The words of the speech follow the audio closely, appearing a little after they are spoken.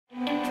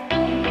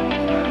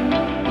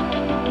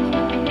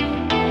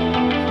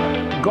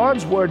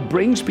God's Word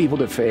brings people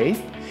to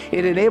faith,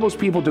 it enables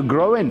people to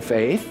grow in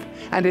faith,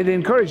 and it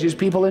encourages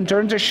people in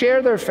turn to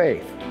share their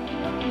faith.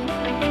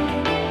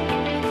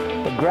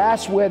 The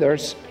grass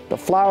withers, the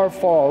flower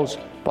falls,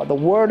 but the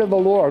word of the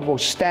Lord will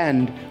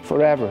stand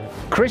forever.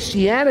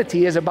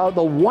 Christianity is about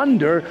the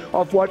wonder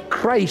of what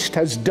Christ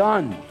has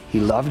done. He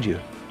loved you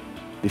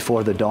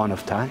before the dawn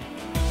of time.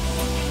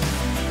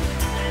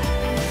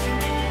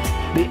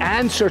 The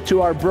answer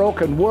to our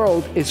broken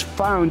world is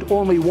found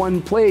only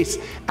one place,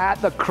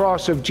 at the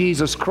cross of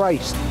Jesus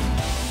Christ.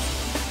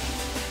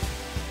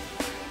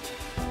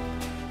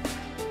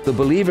 The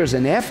believers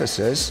in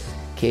Ephesus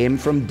came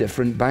from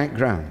different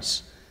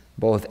backgrounds,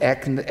 both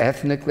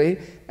ethnically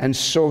and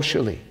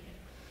socially.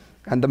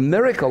 And the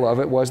miracle of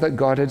it was that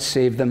God had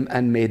saved them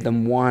and made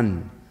them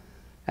one.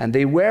 And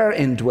they were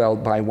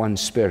indwelt by one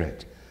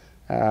Spirit,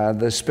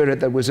 the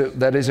Spirit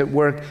that is at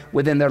work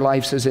within their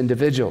lives as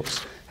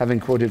individuals.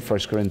 Having quoted 1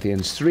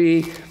 Corinthians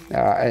 3,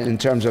 in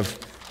terms of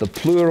the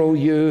plural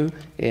you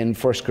in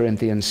 1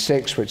 Corinthians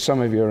 6, which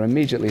some of you are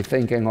immediately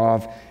thinking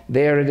of,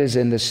 there it is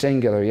in the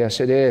singular. Yes,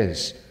 it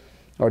is.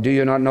 Or do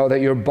you not know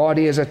that your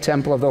body is a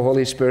temple of the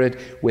Holy Spirit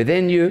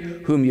within you,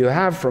 whom you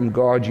have from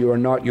God? You are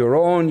not your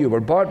own. You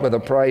were bought with a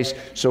price,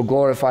 so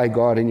glorify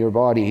God in your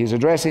body. He's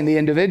addressing the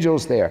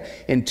individuals there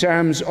in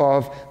terms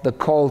of the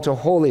call to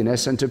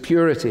holiness and to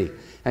purity.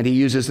 And he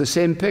uses the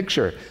same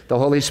picture. The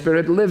Holy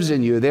Spirit lives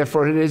in you.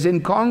 Therefore, it is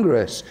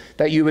incongruous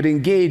that you would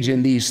engage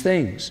in these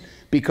things,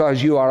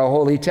 because you are a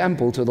holy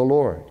temple to the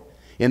Lord.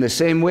 In the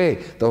same way,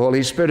 the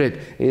Holy Spirit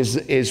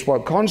is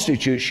what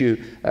constitutes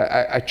you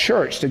a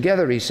church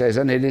together, he says,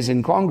 and it is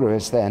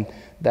incongruous then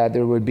that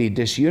there would be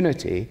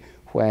disunity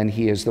when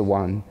he is the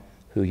one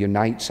who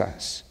unites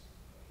us.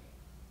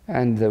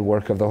 And the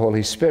work of the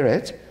Holy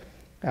Spirit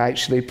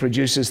actually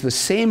produces the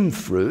same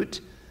fruit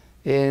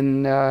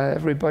in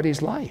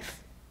everybody's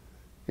life.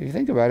 If you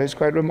think about it, it's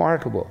quite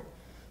remarkable.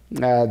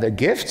 The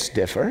gifts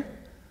differ,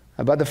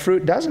 but the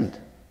fruit doesn't.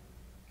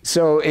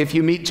 So if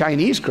you meet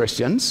Chinese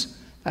Christians,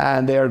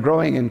 and they are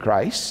growing in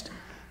Christ,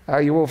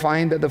 you will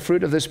find that the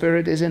fruit of the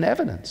Spirit is in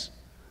evidence,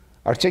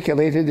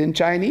 articulated in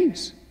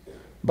Chinese,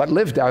 but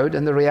lived out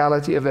in the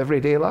reality of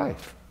everyday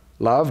life.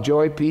 Love,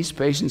 joy, peace,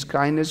 patience,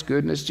 kindness,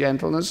 goodness,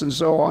 gentleness, and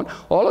so on.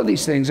 All of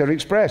these things are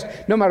expressed,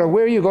 no matter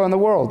where you go in the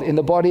world, in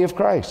the body of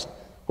Christ,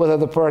 whether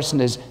the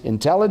person is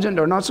intelligent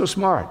or not so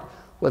smart,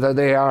 whether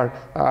they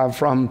are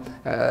from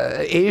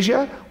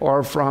Asia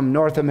or from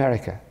North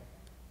America.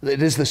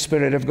 It is the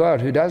Spirit of God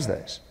who does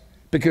this.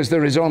 Because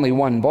there is only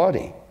one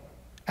body,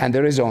 and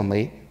there is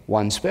only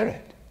one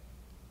Spirit.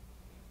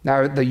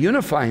 Now, the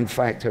unifying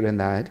factor in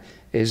that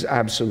is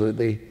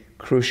absolutely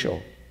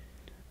crucial.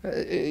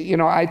 You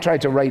know, I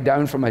tried to write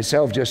down for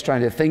myself, just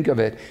trying to think of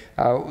it,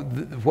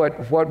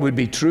 what would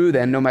be true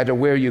then, no matter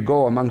where you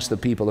go amongst the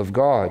people of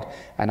God.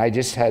 And I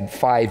just had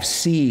 5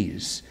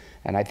 C's,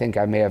 and I think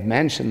I may have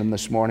mentioned them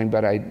this morning,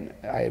 but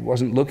I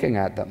wasn't looking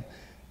at them.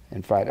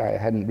 In fact, I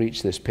hadn't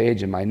reached this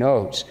page in my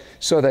notes.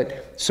 So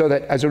that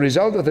as a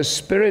result of the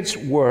Spirit's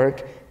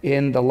work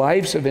in the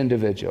lives of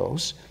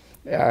individuals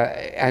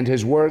and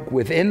his work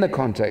within the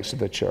context of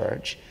the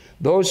church,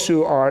 those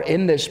who are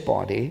in this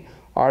body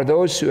are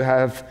those who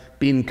have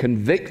been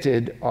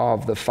convicted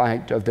of the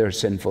fact of their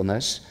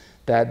sinfulness,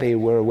 that they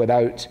were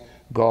without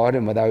God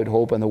and without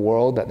hope in the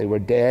world, that they were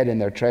dead in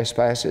their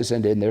trespasses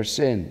and in their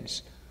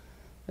sins.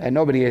 And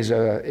nobody is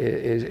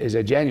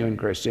a genuine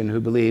Christian who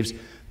believes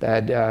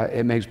that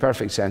it makes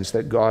perfect sense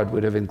that God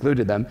would have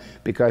included them,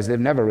 because they've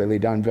never really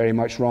done very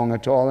much wrong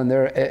at all, and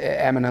they're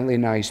eminently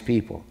nice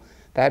people.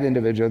 That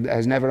individual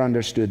has never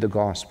understood the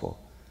gospel,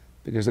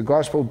 because the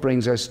gospel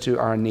brings us to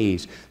our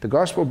knees. The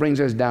gospel brings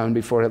us down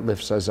before it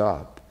lifts us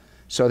up.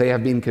 So they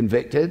have been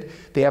convicted.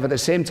 They have at the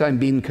same time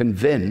been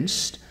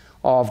convinced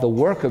of the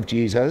work of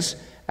Jesus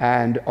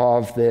and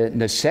of the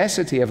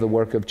necessity of the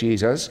work of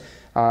Jesus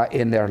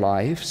in their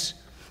lives.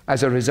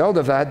 As a result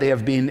of that, they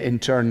have been in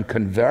turn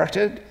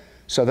converted,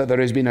 so that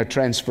there has been a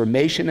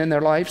transformation in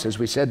their lives. As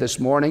we said this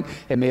morning,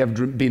 it may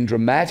have been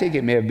dramatic,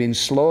 it may have been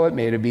slow, it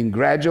may have been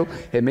gradual,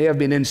 it may have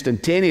been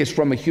instantaneous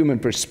from a human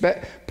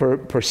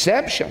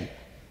perception.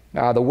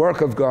 The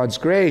work of God's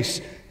grace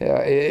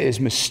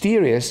is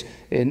mysterious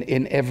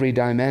in every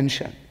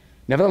dimension.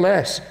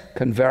 Nevertheless,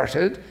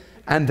 converted,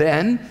 and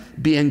then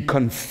being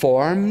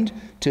conformed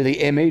to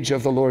the image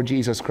of the Lord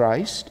Jesus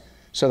Christ,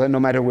 so that no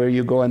matter where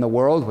you go in the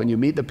world, when you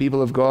meet the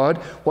people of God,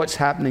 what's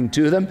happening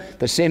to them?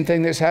 The same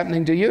thing that's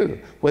happening to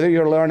you. Whether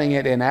you're learning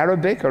it in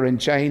Arabic or in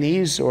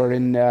Chinese or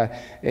in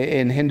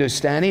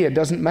Hindustani, it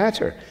doesn't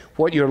matter.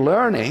 What you're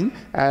learning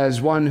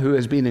as one who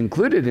has been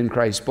included in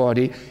Christ's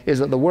body is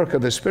that the work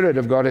of the Spirit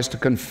of God is to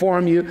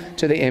conform you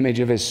to the image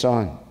of His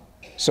Son.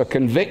 So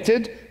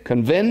convicted,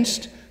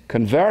 convinced,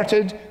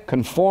 converted,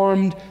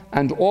 conformed,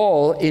 and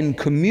all in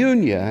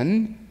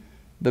communion,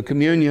 the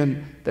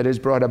communion that is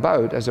brought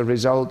about as a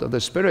result of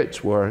the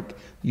Spirit's work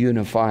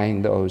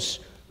unifying those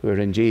who are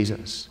in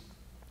Jesus.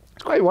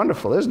 It's quite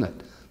wonderful, isn't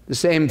it? The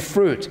same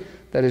fruit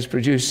that is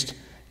produced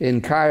in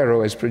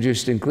Cairo is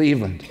produced in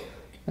Cleveland.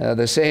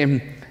 The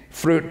same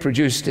fruit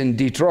produced in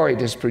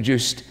Detroit is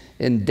produced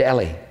in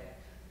Delhi.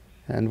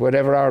 And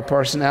whatever our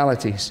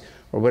personalities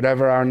or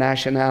whatever our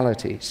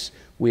nationalities,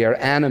 we are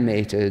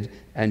animated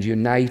and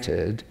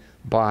united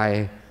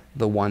by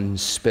the one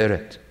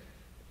Spirit,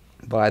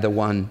 by the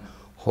one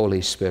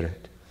Holy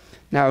Spirit.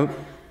 Now,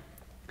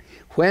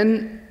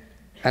 and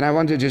I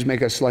want to just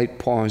make a slight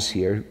pause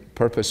here,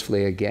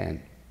 purposefully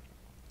again.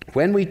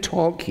 When we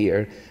talk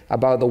here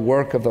about the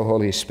work of the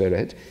Holy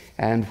Spirit,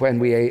 and when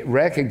we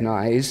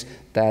recognize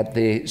that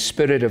the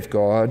Spirit of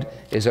God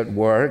is at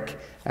work,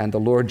 and the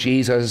Lord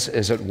Jesus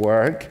is at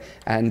work,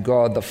 and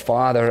God the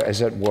Father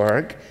is at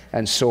work,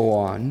 and so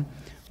on,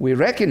 we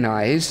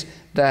recognize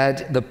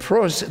that the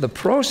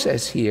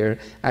process here,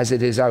 as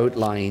it is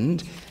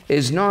outlined,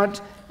 is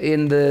not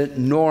in the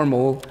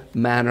normal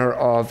manner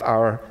of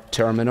our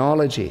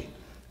terminology.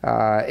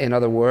 In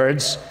other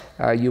words,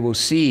 you will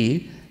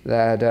see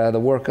that the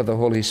work of the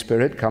Holy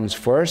Spirit comes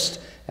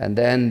first, and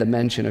then the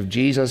mention of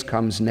Jesus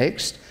comes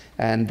next,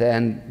 and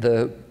then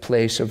the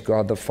place of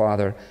God the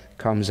Father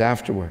comes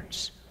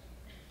afterwards.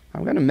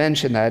 I'm going to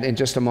mention that in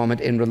just a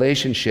moment in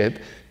relationship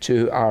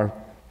to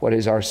what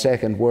is our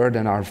second word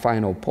and our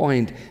final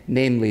point,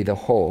 namely the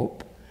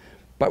hope.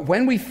 But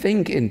when we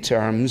think in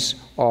terms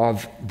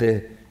of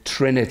the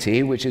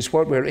Trinity, which is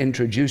what we're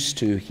introduced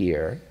to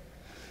here,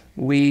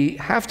 we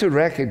have to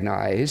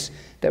recognize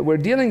that we're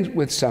dealing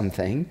with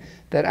something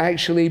that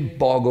actually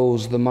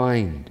boggles the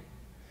mind.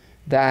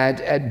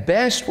 That at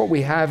best what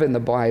we have in the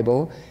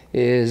Bible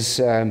is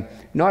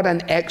not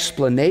an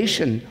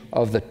explanation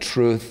of the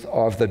truth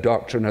of the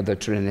doctrine of the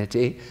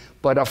Trinity,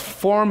 but a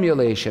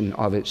formulation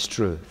of its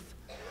truth.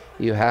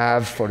 You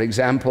have, for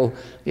example,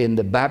 in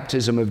the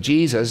baptism of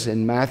Jesus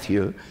in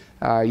Matthew,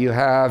 you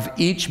have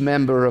each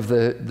member of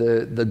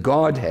the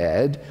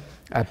Godhead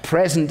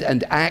present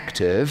and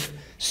active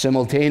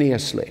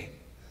simultaneously.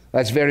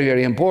 That's very,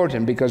 very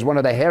important, because one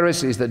of the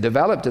heresies that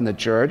developed in the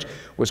church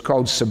was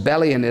called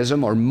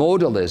Sabellianism or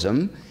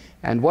modalism,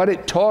 and what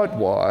it taught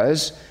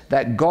was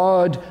that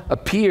God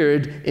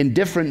appeared in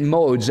different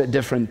modes at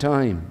different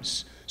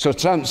times. So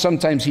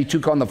sometimes he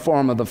took on the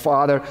form of the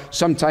Father,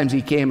 sometimes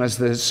he came as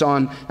the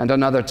Son, and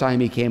another time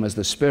he came as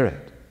the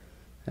Spirit.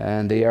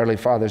 And the early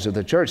fathers of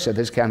the church said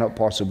this cannot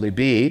possibly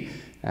be.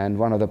 And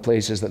one of the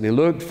places that they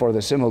looked for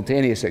the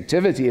simultaneous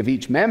activity of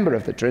each member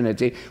of the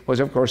Trinity was,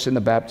 of course, in the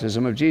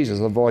baptism of Jesus.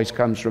 The voice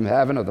comes from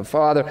heaven of the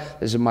Father,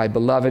 "This is my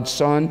beloved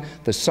Son."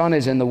 The Son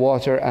is in the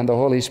water, and the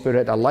Holy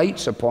Spirit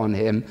alights upon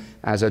him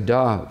as a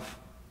dove.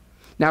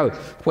 Now,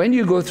 when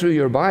you go through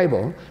your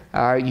Bible,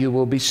 you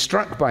will be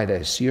struck by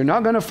this. You're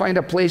not going to find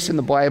a place in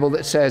the Bible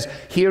that says,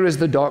 here is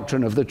the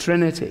doctrine of the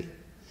Trinity.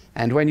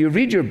 And when you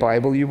read your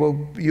Bible, you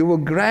will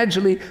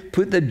gradually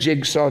put the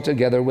jigsaw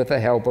together with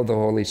the help of the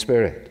Holy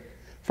Spirit.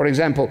 For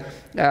example,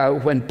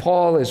 when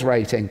Paul is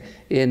writing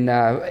in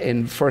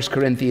 1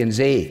 Corinthians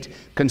 8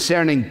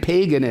 concerning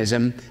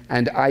paganism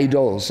and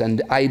idols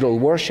and idol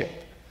worship,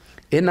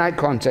 in that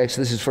context,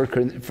 this is 1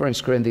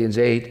 Corinthians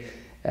 8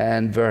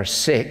 and verse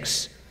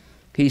 6,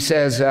 he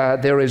says,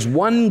 there is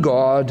one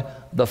God,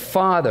 the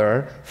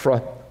Father,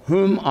 from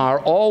whom are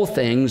all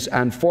things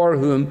and for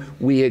whom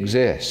we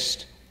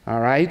exist. All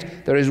right?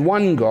 There is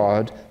one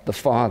God, the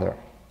Father.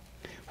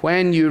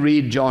 When you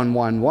read John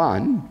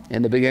 1:1,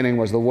 in the beginning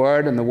was the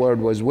Word, and the Word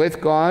was with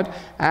God,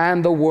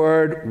 and the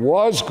Word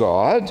was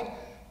God,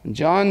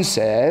 John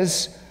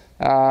says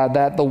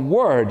that the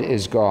Word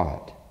is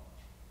God.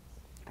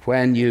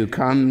 When you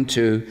come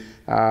to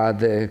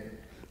the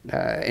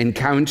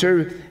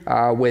encounter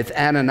with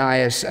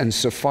Ananias and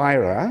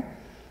Sapphira,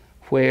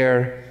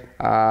 where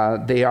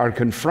they are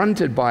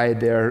confronted by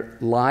their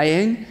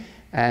lying,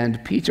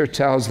 and Peter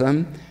tells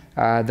them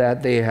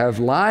that they have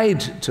lied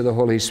to the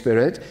Holy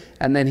Spirit,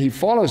 and then he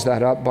follows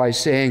that up by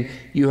saying,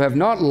 you have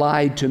not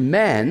lied to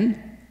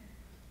men,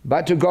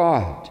 but to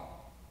God.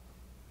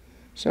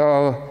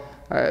 So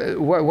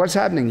what's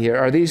happening here?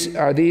 Are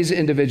these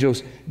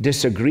individuals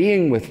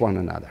disagreeing with one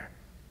another?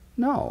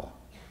 No.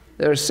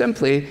 They're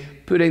simply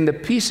putting the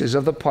pieces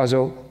of the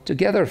puzzle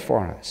together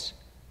for us.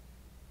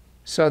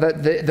 So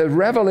that the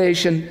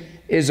revelation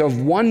is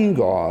of one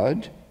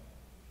God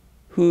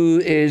who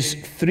is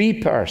three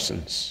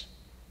persons.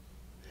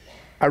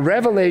 A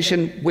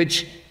revelation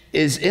which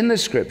is in the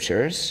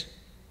Scriptures,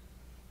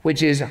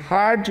 which is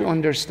hard to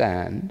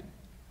understand,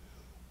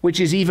 which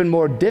is even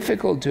more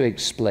difficult to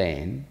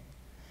explain,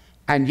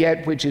 and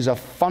yet which is a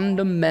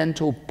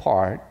fundamental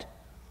part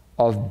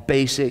of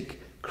basic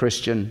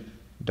Christian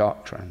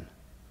doctrine.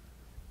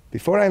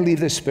 Before I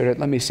leave the Spirit,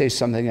 let me say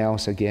something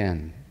else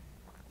again.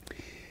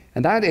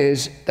 And that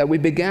is that we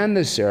began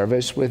the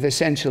service with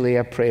essentially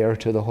a prayer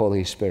to the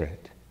Holy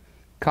Spirit.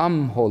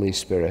 Come, Holy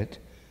Spirit,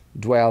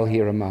 dwell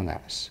here among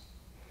us.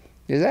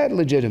 Is that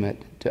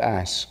legitimate to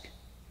ask?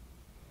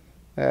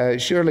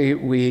 Surely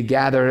we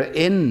gather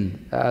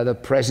in the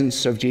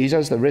presence of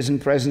Jesus, the risen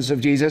presence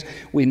of Jesus.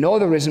 We know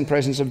the risen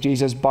presence of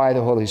Jesus by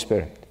the Holy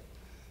Spirit.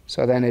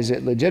 So then is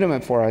it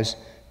legitimate for us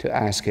to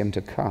ask him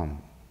to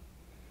come?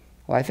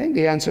 Well, I think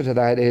the answer to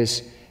that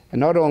is,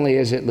 not only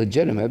is it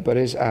legitimate, but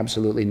is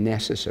absolutely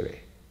necessary.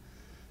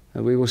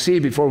 We will see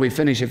before we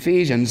finish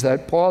Ephesians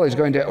that Paul is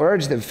going to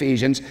urge the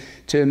Ephesians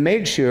to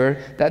make sure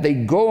that they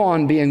go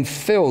on being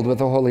filled with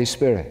the Holy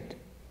Spirit,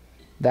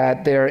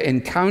 that their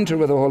encounter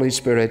with the Holy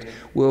Spirit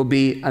will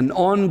be an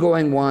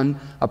ongoing one,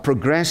 a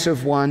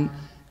progressive one,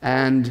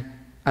 and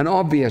an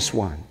obvious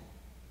one.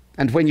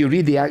 And when you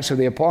read the Acts of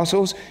the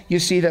Apostles, you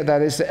see that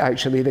that is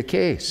actually the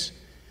case.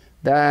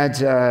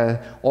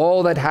 That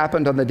all that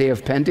happened on the day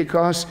of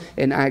Pentecost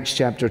in Acts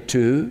chapter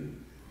 2,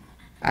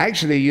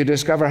 actually you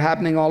discover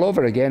happening all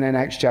over again in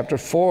Acts chapter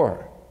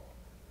 4.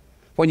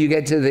 When you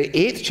get to the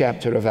 8th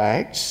chapter of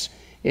Acts,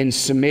 in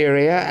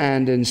Samaria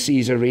and in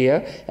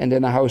Caesarea and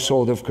in the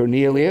household of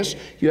Cornelius,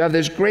 you have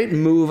this great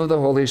move of the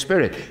Holy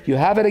Spirit. You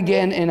have it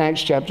again in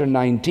Acts chapter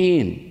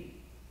 19.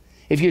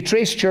 If you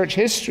trace church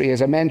history,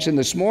 as I mentioned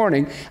this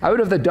morning, out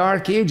of the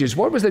Dark Ages,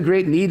 what was the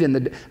great need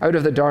out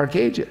of the Dark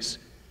Ages?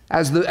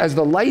 As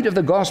the light of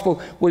the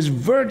gospel was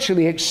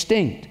virtually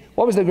extinct,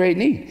 what was the great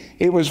need?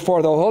 It was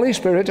for the Holy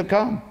Spirit to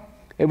come.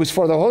 It was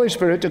for the Holy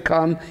Spirit to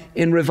come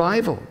in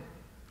revival.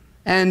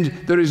 And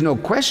there is no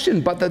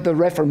question but that the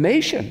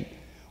Reformation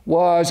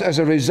was as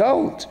a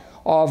result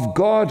of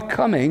God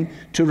coming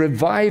to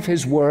revive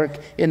his work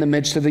in the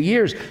midst of the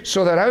years,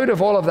 so that out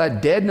of all of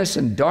that deadness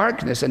and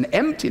darkness and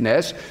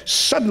emptiness,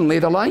 suddenly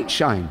the light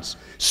shines.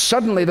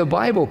 Suddenly the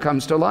Bible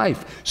comes to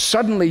life.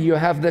 Suddenly you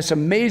have this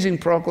amazing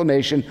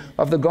proclamation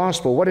of the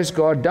gospel. What has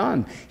God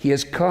done? He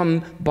has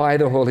come by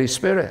the Holy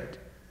Spirit.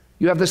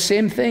 You have the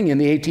same thing in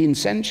the 18th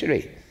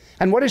century.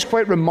 And what is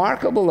quite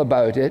remarkable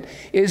about it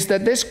is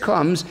that this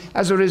comes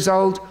as a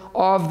result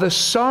of the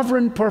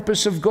sovereign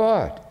purpose of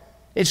God.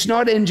 It's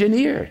not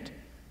engineered.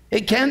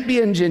 It can't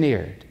be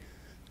engineered.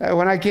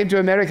 When I came to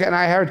America and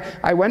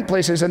I went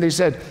places and they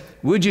said,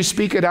 "Would you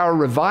speak at our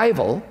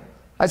revival?"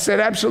 I said,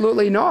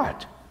 "Absolutely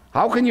not.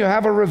 How can you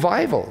have a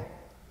revival?"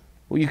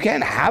 Well, you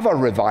can't have a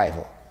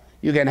revival.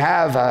 You can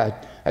have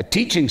a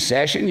teaching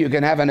session, you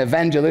can have an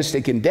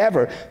evangelistic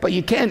endeavor, but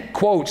you can't,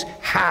 quote,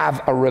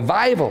 have a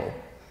revival.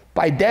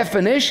 By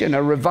definition,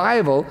 a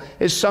revival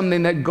is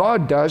something that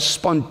God does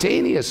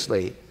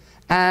spontaneously,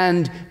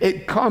 and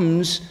it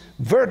comes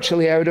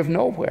virtually out of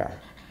nowhere.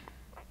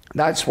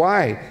 That's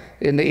why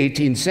in the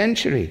 18th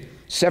century,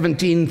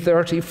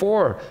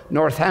 1734,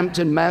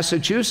 Northampton,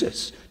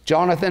 Massachusetts,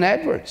 Jonathan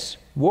Edwards.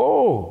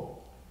 Whoa!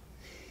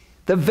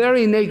 The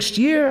very next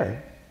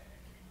year,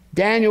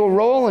 Daniel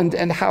Rowland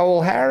and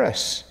Howell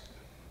Harris,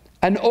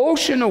 an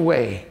ocean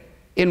away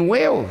in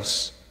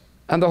Wales,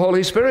 and the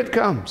Holy Spirit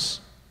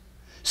comes.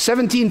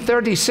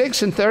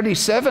 1736 and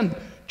 37,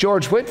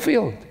 George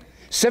Whitefield.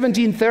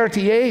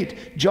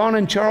 1738, John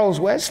and Charles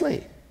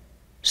Wesley.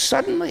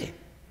 Suddenly,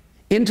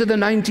 into the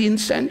 19th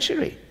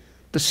century,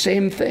 the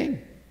same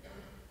thing.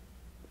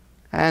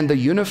 And the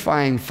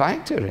unifying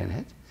factor in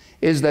it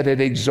is that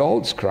it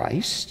exalts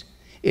Christ,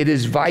 it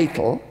is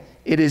vital,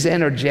 it is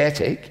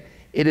energetic,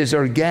 it is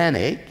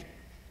organic,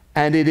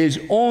 and it is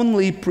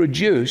only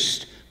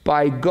produced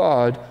by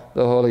God,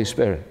 the Holy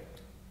Spirit.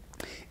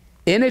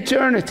 In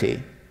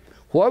eternity,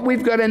 what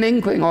we've got an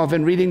inkling of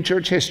in reading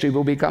church history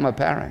will become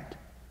apparent.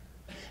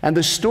 And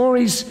the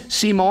stories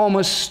seem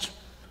almost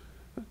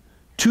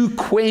too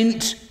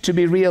quaint to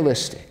be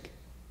realistic.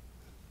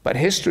 But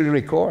history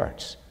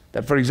records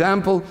that, for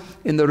example,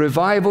 in the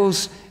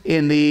revivals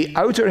in the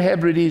Outer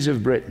Hebrides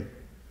of Britain,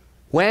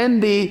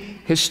 when the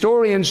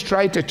historians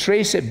tried to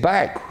trace it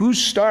back, who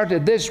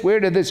started this,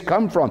 where did this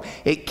come from?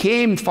 It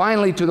came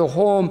finally to the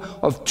home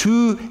of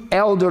two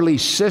elderly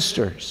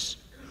sisters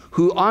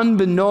who,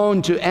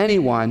 unbeknown to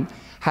anyone,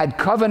 had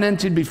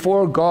covenanted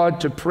before God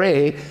to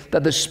pray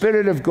that the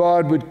Spirit of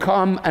God would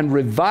come and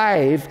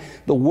revive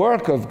the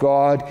work of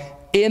God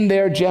in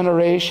their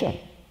generation.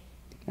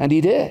 And he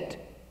did.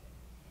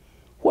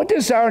 What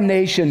does our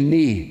nation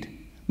need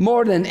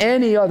more than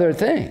any other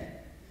thing?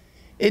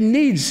 It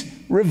needs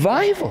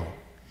revival.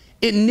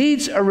 It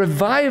needs a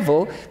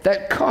revival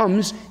that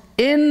comes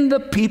in the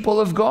people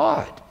of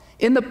God.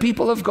 In the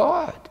people of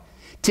God.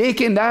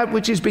 Taking that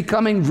which is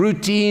becoming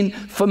routine,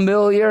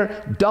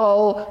 familiar,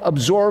 dull,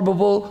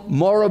 absorbable,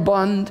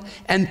 moribund,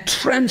 and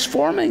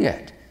transforming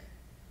it.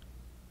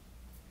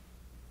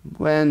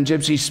 When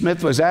Gypsy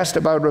Smith was asked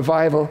about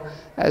revival,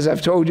 as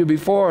I've told you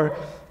before,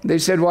 they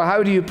said, "Well,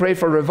 how do you pray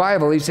for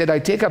revival?" He said, "I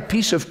take a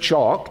piece of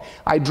chalk,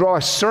 I draw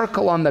a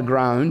circle on the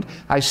ground,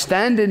 I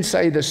stand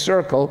inside the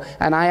circle,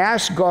 and I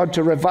ask God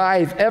to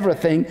revive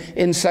everything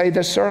inside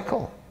the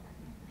circle."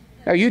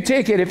 Now you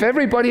take it, if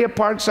everybody at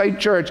Parkside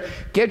Church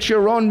gets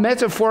your own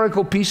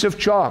metaphorical piece of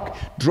chalk,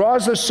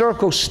 draws a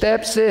circle,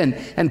 steps in,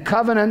 and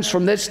covenants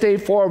from this day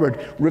forward,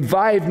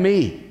 revive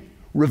me,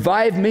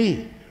 revive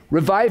me,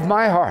 revive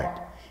my heart,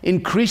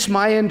 increase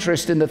my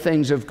interest in the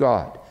things of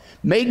God,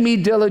 make me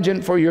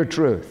diligent for your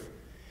truth,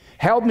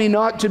 help me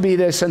not to be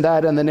this and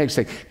that and the next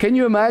thing. Can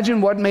you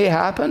imagine what may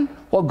happen,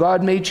 what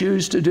God may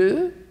choose to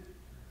do?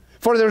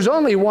 For there's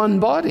only one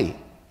body,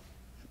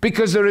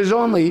 because there is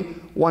only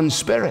one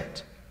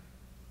Spirit.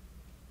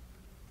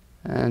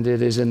 And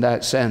it is in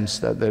that sense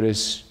that there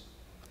is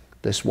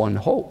this one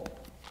hope.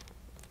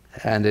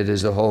 And it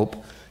is the hope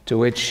to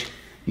which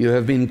you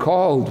have been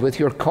called with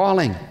your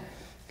calling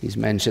He's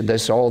mentioned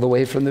this all the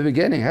way from the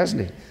beginning,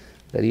 hasn't he?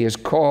 That he has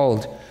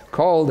called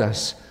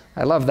us.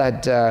 I love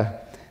that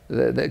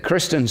the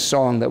Christian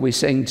song that we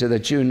sing to the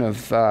tune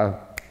of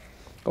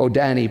 "Oh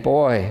Danny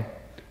Boy."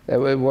 How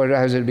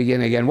does it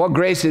begin again? What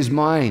grace is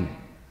mine,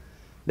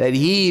 that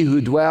he who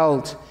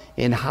dwelt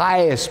in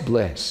highest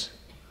bliss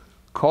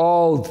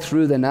called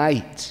through the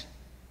night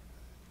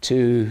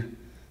to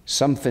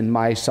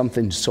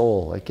something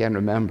soul. I can't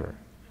remember.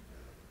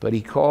 But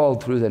he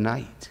called through the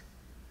night.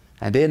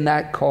 And in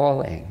that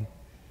calling,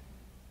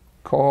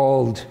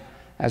 called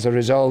as a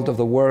result of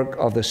the work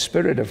of the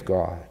Spirit of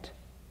God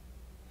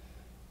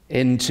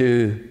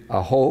into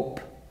a hope,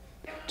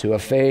 to a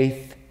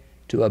faith,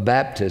 to a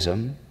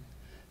baptism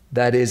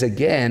that is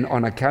again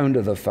on account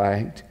of the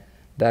fact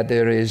that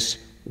there is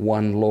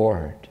one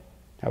Lord.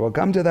 I will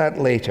come to that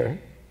later,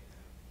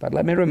 but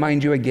let me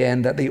remind you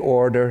again that the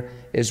order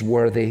is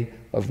worthy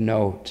of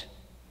note.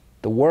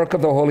 The work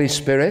of the Holy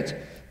Spirit,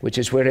 which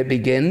is where it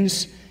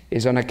begins,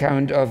 is on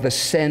account of the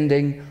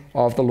sending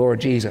of the Lord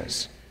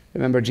Jesus.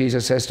 Remember,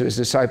 Jesus says to his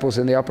disciples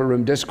in the upper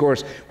room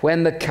discourse,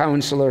 when the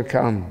counselor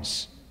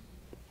comes,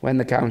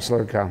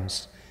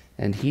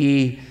 and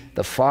he,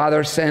 the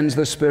Father, sends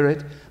the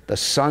Spirit, the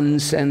Son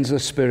sends the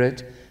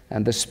Spirit,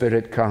 and the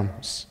Spirit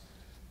comes.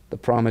 The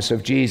promise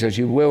of Jesus,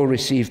 you will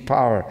receive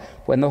power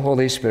when the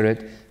Holy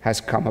Spirit has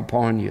come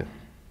upon you.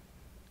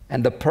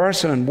 And the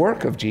person and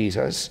work of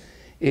Jesus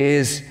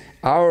is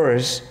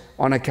ours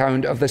on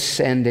account of the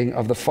sending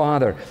of the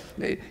Father.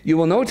 You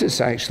will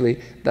notice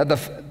actually that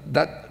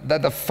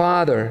the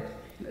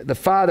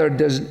Father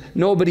does,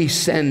 nobody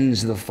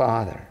sends the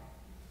Father.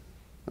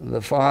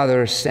 The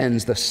Father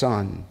sends the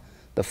Son.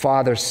 The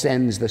Father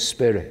sends the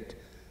Spirit.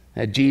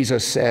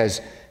 Jesus says,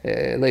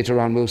 later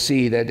on we'll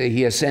see that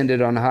he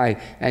ascended on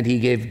high and he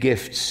gave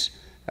gifts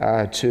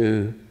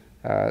to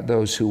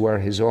those who were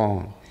his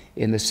own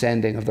in the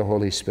sending of the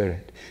Holy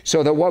Spirit.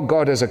 So that what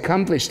God has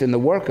accomplished in the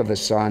work of the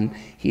Son,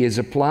 he has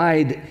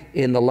applied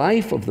in the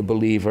life of the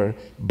believer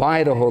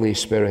by the Holy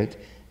Spirit,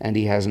 and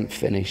he hasn't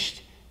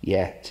finished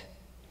yet.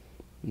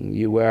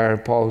 You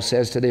were, Paul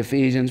says to the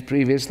Ephesians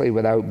previously,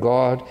 without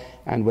God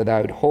and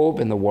without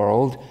hope in the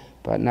world,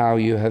 but now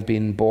you have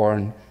been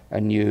born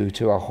anew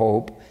to a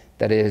hope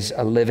that is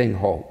a living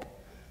hope.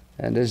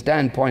 And as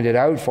Dan pointed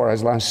out for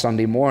us last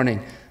Sunday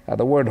morning,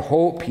 the word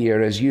hope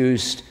here is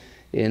used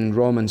in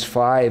Romans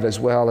 5 as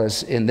well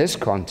as in this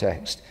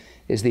context,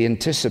 is the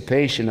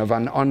anticipation of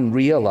an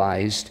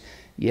unrealized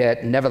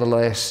yet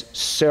nevertheless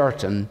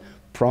certain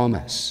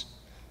promise.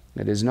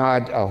 It is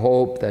not a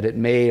hope that it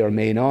may or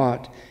may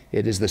not,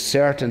 it is the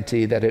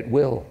certainty that it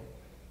will.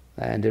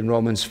 And in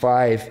Romans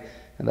 5,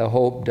 the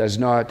hope does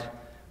not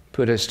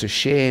put us to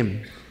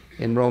shame.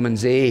 In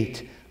Romans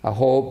 8, a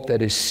hope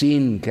that is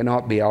seen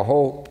cannot be a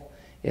hope.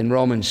 In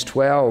Romans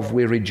 12,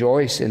 we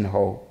rejoice in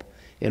hope.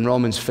 In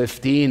Romans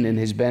 15, in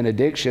his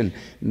benediction,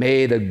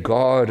 may the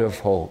God of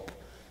hope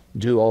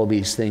do all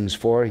these things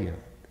for you.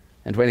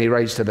 And when he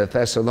writes to the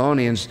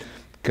Thessalonians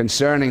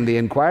concerning the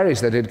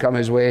inquiries that had come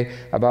his way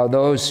about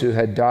those who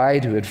had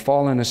died, who had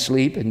fallen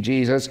asleep in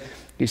Jesus,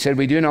 he said,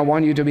 we do not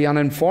want you to be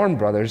uninformed,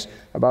 brothers,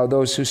 about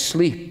those who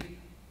sleep,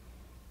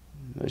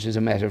 which is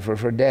a metaphor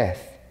for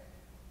death.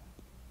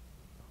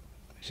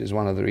 Which is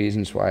one of the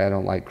reasons why I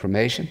don't like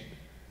cremation.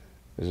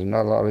 There's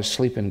not a lot of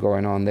sleeping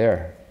going on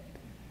there.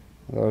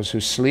 Those who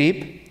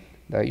sleep,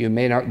 that you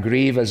may not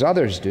grieve as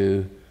others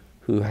do,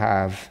 who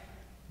have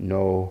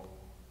no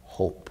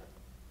hope.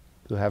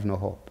 Who have no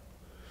hope.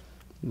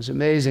 It's an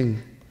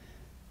amazing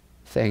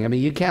thing. I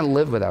mean, you can't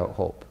live without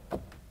hope.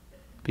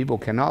 People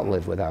cannot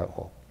live without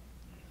hope.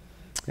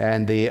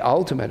 And the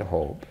ultimate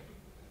hope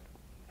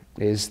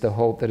is the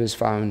hope that is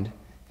found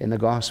in the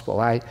gospel.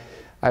 I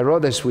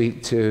wrote this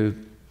week to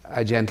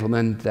a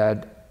gentleman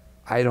that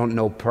I don't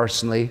know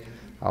personally,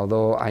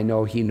 although I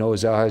know he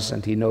knows us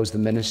and he knows the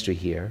ministry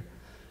here.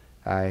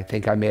 I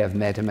think I may have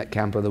met him at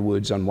Camp of the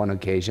Woods on one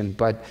occasion,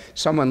 but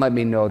someone let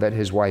me know that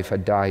his wife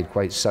had died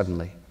quite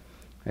suddenly.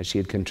 She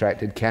had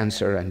contracted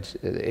cancer and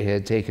it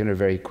had taken her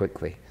very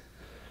quickly.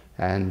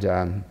 And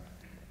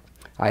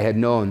I had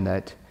known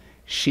that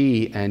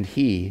she and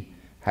he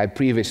had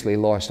previously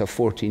lost a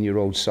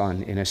 14-year-old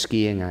son in a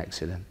skiing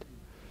accident.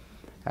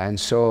 And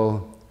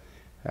so,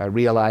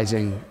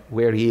 realizing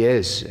where he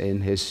is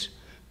in his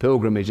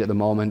pilgrimage at the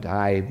moment,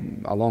 I,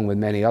 along with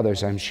many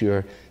others, I'm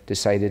sure,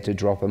 decided to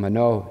drop him a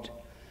note.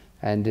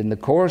 And in the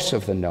course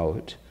of the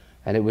note,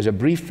 and it was a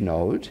brief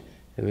note,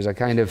 it was a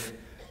kind of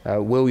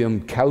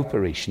William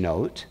Cowperish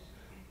note,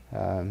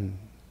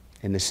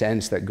 in the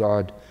sense that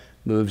God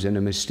moves in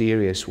a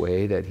mysterious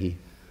way, that he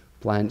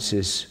plants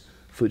his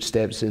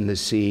footsteps in the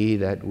sea,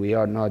 that we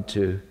are not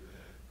to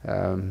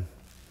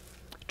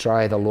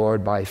try the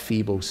Lord by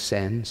feeble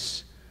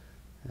sense,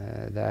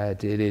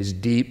 that it is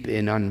deep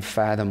in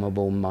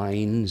unfathomable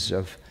minds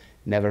of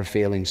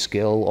never-failing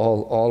skill,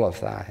 all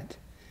of that.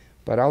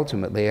 But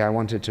ultimately, I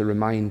wanted to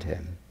remind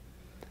him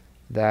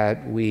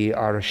that we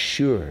are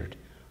assured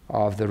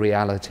of the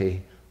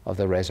reality of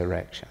the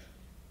resurrection.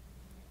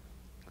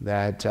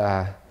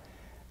 That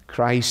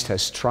Christ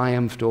has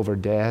triumphed over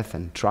death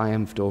and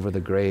triumphed over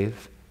the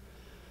grave.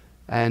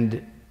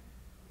 And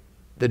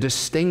the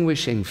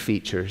distinguishing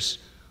features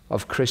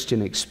of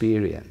Christian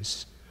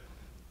experience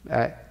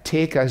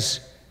take us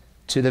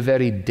to the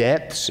very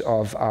depths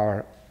of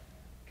our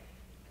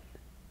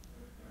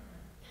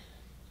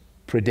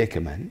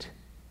predicament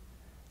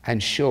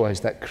and show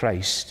us that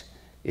Christ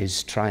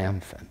is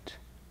triumphant.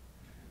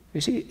 You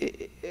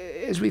see,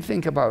 as we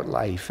think about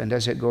life and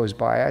as it goes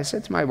by, I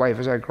said to my wife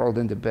as I crawled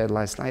into bed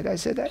last night, I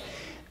said,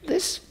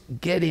 this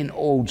getting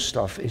old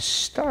stuff is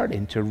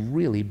starting to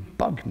really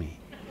bug me.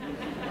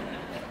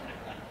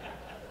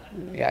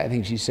 Yeah, I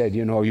think she said,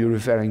 you know, are you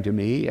referring to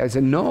me? I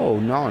said, no,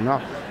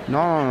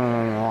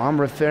 I'm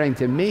referring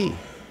to me.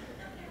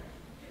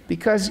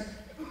 Because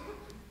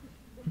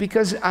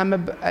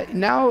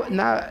now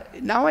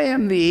I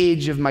am the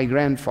age of my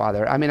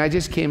grandfather. I mean, I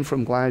just came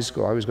from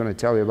Glasgow. I was going to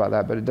tell you about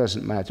that, but it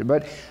doesn't matter.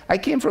 But I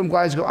came from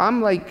Glasgow. I'm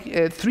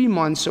like 3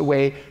 months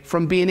away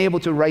from being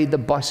able to ride the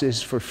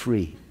buses for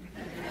free.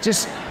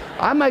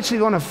 I'm actually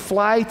going to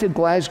fly to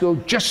Glasgow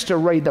just to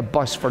ride the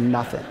bus for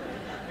nothing,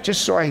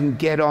 just so I can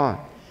get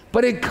on.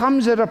 But it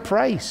comes at a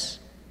price.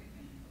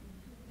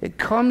 It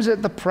comes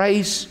at the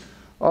price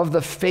of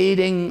the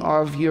fading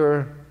of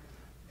your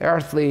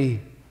earthly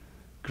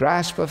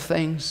grasp of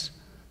things,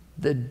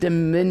 the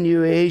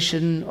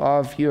diminution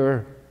of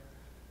your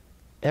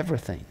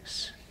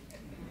everythings,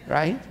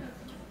 right?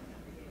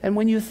 And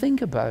when you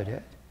think about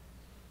it,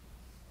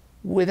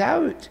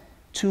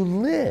 to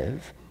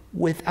live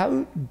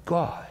without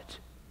God,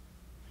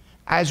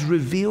 as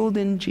revealed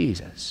in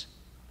Jesus,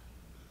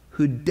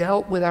 who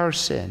dealt with our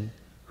sin,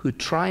 who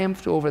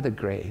triumphed over the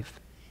grave,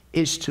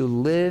 is to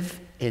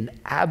live in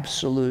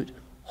absolute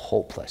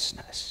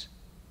hopelessness.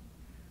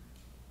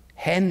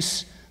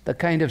 Hence, the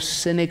kind of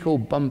cynical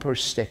bumper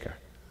sticker.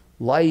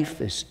 Life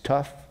is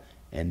tough,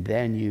 and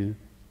then you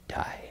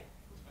die.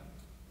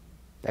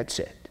 That's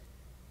it.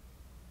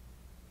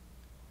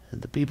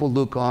 And the people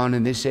look on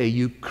and they say,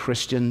 you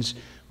Christians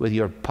with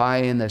your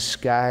pie in the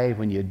sky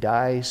when you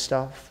die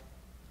stuff.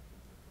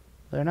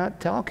 They're not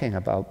talking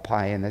about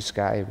pie in the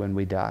sky when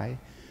we die.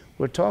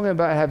 We're talking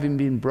about having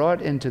been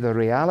brought into the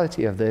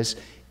reality of this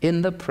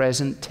in the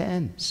present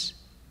tense.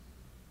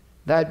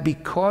 That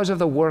because of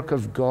the work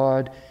of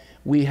God,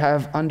 we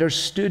have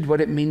understood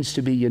what it means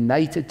to be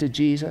united to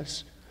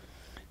Jesus,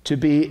 to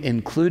be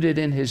included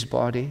in his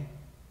body,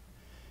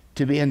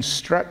 to be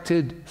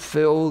instructed,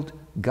 filled,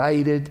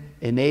 guided,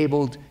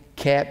 enabled,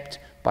 kept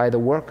by the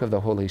work of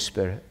the Holy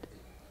Spirit,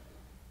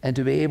 and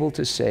to be able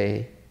to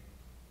say,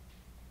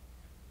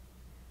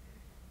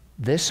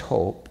 this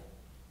hope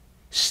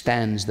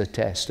stands the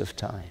test of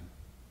time.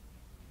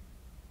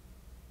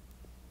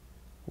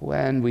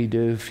 When we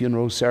do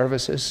funeral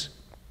services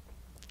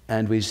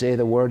and we say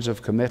the words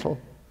of committal,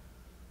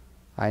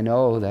 I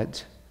know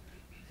that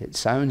it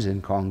sounds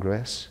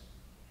incongruous,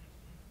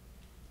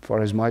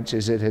 for as much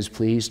as it has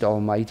pleased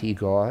Almighty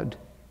God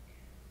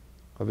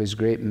of his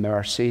great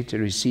mercy to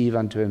receive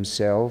unto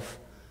himself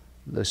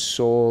the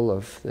soul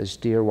of this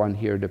dear one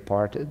here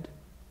departed,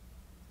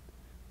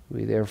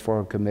 we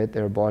therefore commit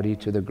their body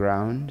to the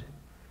ground,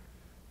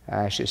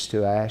 ashes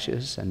to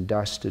ashes and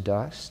dust to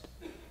dust,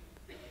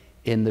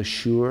 in the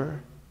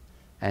sure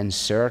and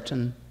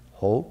certain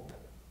hope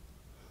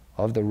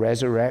of the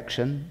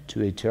resurrection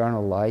to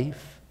eternal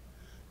life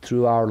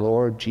through our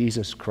Lord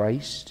Jesus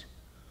Christ,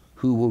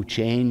 who will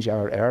change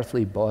our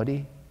earthly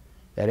body,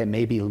 that it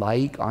may be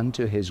like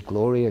unto his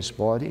glorious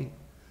body,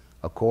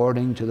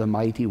 according to the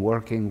mighty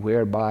working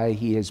whereby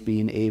he has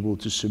been able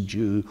to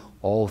subdue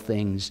all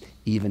things,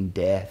 even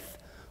death,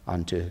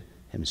 unto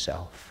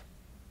himself.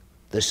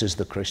 This is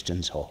the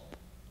Christian's hope.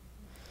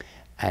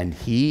 And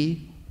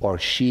he or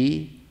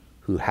she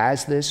who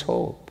has this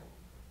hope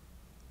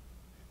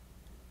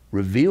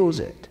reveals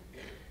it,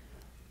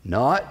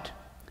 not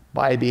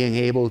by being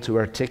able to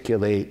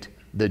articulate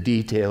the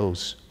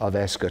details of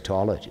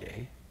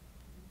eschatology,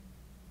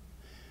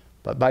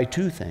 but by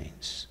two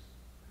things.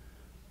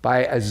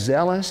 By a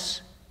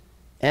zealous,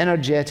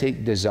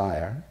 energetic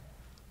desire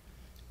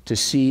to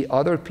see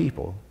other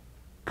people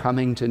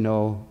coming to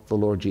know the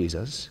Lord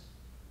Jesus,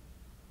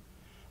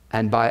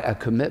 and by a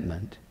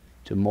commitment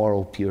to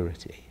moral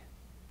purity.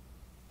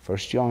 1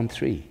 John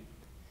 3,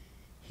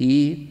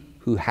 he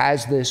who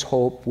has this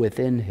hope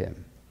within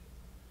him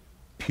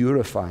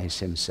purifies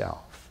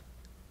himself,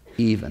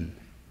 even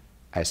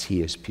as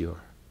he is pure.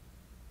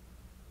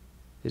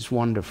 It's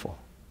wonderful.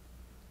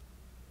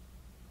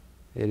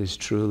 It is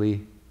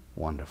truly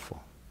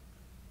wonderful.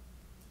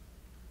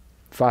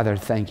 Father,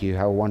 thank you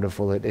how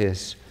wonderful it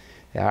is.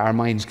 Our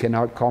minds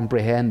cannot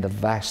comprehend the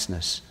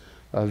vastness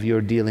of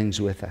your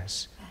dealings with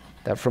us,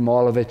 that from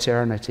all of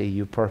eternity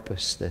you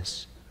purposed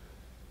this,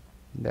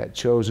 that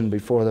chosen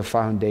before the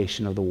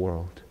foundation of the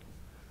world.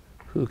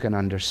 Who can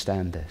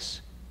understand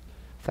this?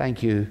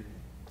 Thank you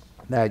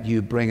that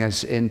you bring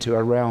us into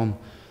a realm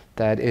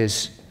that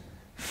is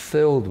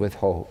filled with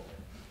hope,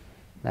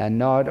 and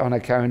not on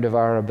account of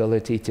our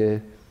ability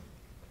to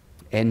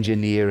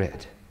engineer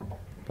it,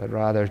 but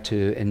rather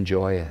to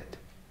enjoy it.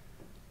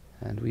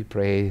 And we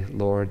pray,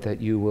 Lord,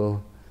 that you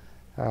will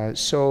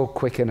so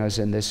quicken us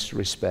in this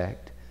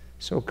respect,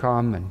 so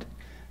come and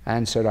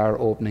answer our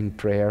opening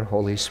prayer,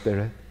 Holy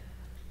Spirit,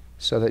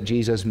 so that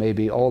Jesus may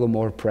be all the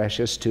more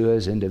precious to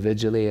us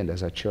individually and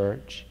as a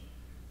church,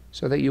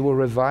 so that you will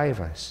revive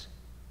us.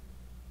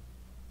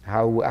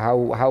 How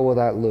will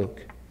that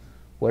look?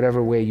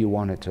 Whatever way you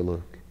want it to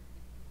look.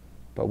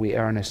 But we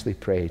earnestly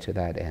pray to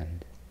that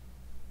end.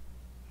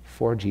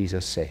 For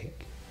Jesus'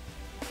 sake.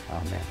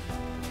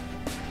 Amen.